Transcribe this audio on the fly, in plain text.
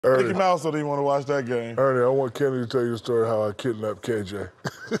Mickey Mouse didn't want to watch that game. Ernie, I want Kenny to tell you the story how I kidnapped KJ.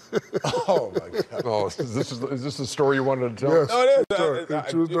 Oh, my God. Oh, is this the story you wanted to tell? Yes. No, it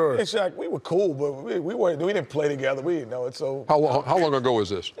is. True story. Me and Shaq, we were cool, but we didn't play together. We didn't know it. So How long ago was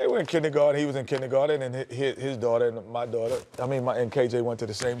this? they were in kindergarten. He was in kindergarten, and his daughter and my daughter, and KJ went to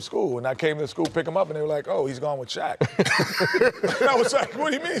the same school. And I came to the school, pick him up, and they were like, "Oh, he's gone with Shaq." And I was like,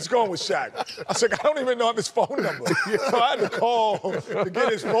 "What do you mean he's gone with Shaq?" I said, "I don't even know his phone number." So I had to call to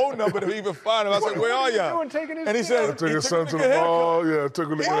get his phone number to even find him. I said, "Where are y'all?" And he said, I took his son to the mall. Yeah, I took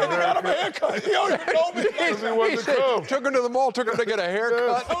him to get a haircut. He got him a haircut. He already told me. He wanted to come. Took him to the mall, took him to get a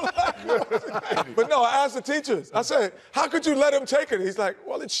haircut. But no, I asked the teachers. I said, "How could you let him take it?" He's like,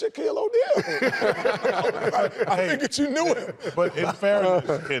 "Well, it's Shaquille O'Neal." I figured you knew him. But in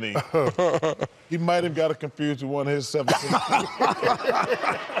fairness, Kenny, he might have got it confused with one of his 17.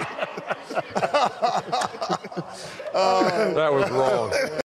 That was wrong.